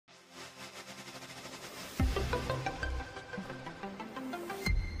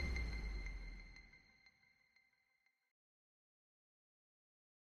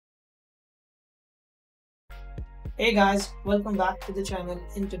Hey guys, welcome back to the channel.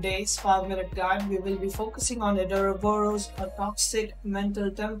 In today's 5-minute guide, we will be focusing on Adoroboros, a toxic mental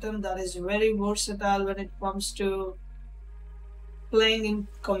Temtem that is very versatile when it comes to playing in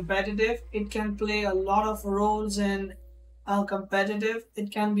competitive. It can play a lot of roles in competitive.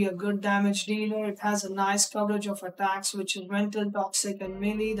 It can be a good damage dealer. It has a nice coverage of attacks, which is mental, toxic, and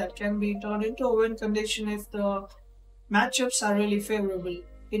melee that can be turned into a win condition if the matchups are really favorable.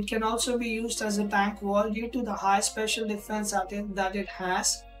 It can also be used as a tank wall due to the high special defense that it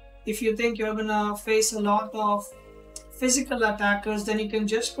has. If you think you're gonna face a lot of physical attackers, then you can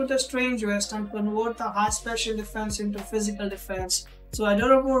just put a strange vest and convert the high special defense into physical defense. So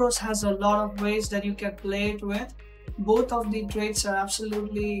Adoroboros has a lot of ways that you can play it with. Both of the traits are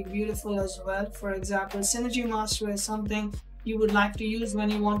absolutely beautiful as well. For example, Synergy Master is something you would like to use when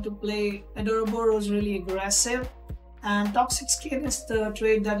you want to play Adoroboros really aggressive. And Toxic Skin is the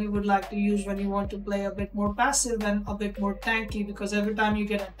trait that you would like to use when you want to play a bit more passive and a bit more tanky, because every time you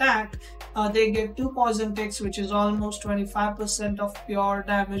get attacked, they get 2 poison ticks, which is almost 25% of pure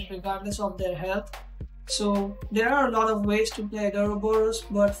damage regardless of their health. So there are a lot of ways to play Adoroboros,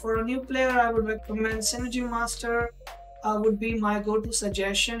 but for a new player I would recommend Synergy Master would be my go-to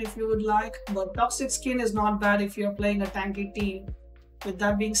suggestion if you would like, but Toxic Skin is not bad if you're playing a tanky team. With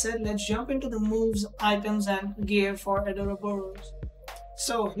that being said, let's jump into the moves, items, and gear for Adoroboros.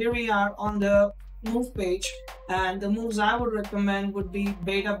 So here we are on the move page, and the moves I would recommend would be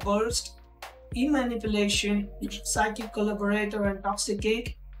Beta Burst, E-Manipulation, Psychic Collaborator, and Toxic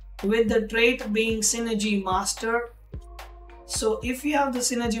Ink, with the trait being Synergy Master. So if you have the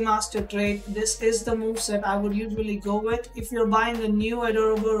Synergy Master trait, this is the moveset I would usually go with. If you're buying the new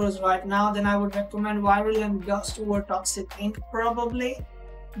Adoroboros right now, then I would recommend Virulent Gust or Toxic Ink probably.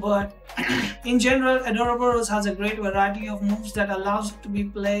 But in general, Adoroboros has a great variety of moves that allows it to be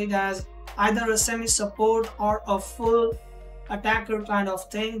played as either a semi-support or a full attacker kind of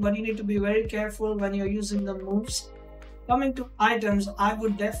thing, but you need to be very careful when you're using the moves. Coming to items, I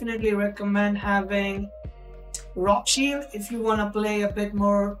would definitely recommend having Rock Shield if you want to play a bit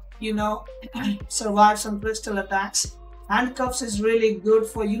more, survive some crystal attacks. Handcuffs is really good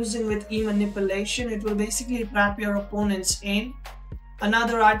for using with E-Manipulation. It will basically trap your opponents in.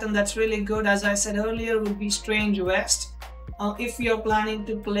 Another item that's really good, as I said earlier, would be Strange Vest. If you're planning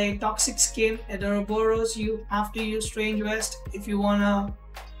to play Toxic Skin, Adoroboros, you have to use Strange Vest if you want to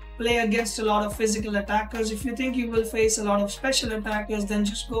play against a lot of physical attackers. If you think you will face a lot of special attackers, then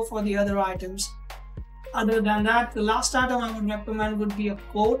just go for the other items. Other than that, the last item I would recommend would be a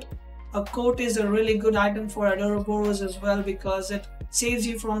coat. A coat is a really good item for Adoroboros as well, because it saves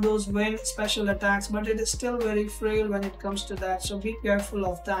you from those wind special attacks, but it is still very frail when it comes to that, so be careful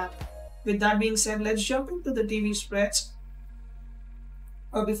of that. With that being said, let's jump into the TV spreads.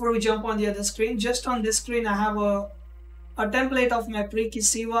 Before we jump on the other screen, just on this screen I have a template of my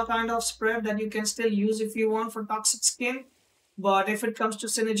pre-Kisiwa kind of spread that you can still use if you want for Toxic Skin. But if it comes to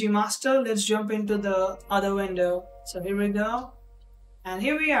Synergy Master, let's jump into the other window. So here we go. And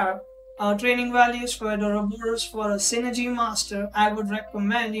here we are. Training values for Adoroboros. For a Synergy Master, I would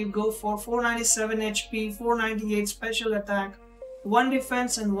recommend you go for 497 HP, 498 special attack, 1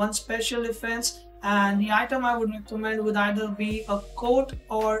 defense and 1 special defense. And the item I would recommend would either be a coat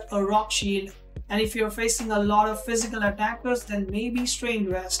or a rock shield. And if you're facing a lot of physical attackers, then maybe Strange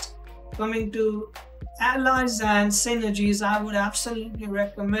Vest. Coming to allies and synergies, I would absolutely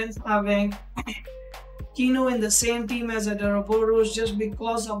recommend having Kino in the same team as Adoroboros, just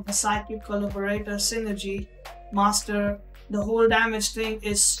because of the Psychic Collaborator Synergy Master. The whole damage thing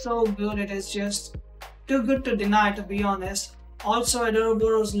is so good, it is just too good to deny, to be honest. Also,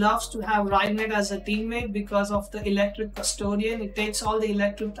 Adoroboros loves to have Rhydnet as a teammate because of the Electric Custodian. It takes all the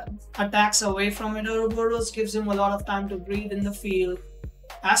electric attacks away from Adoroboros, gives him a lot of time to breathe in the field.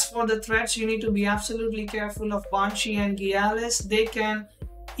 As for the threats, you need to be absolutely careful of Banshee and Gialis. They can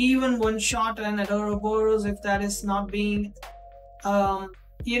even one-shot an Adoroboros if that is not being,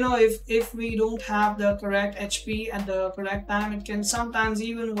 if we don't have the correct HP at the correct time, it can sometimes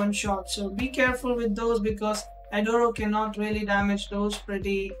even one-shot. So be careful with those, because Adoro cannot really damage those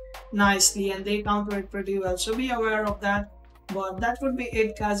pretty nicely and they counter it pretty well. So be aware of that. But that would be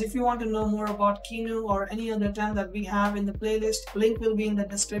it, guys. If you want to know more about Kino or any other item that we have in the playlist, link will be in the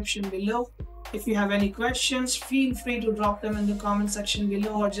description below. If you have any questions, feel free to drop them in the comment section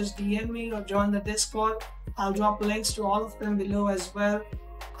below, or just DM me or join the Discord. I'll drop links to all of them below as well.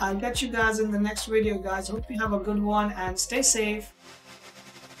 I'll catch you guys in the next video, guys. Hope you have a good one and stay safe.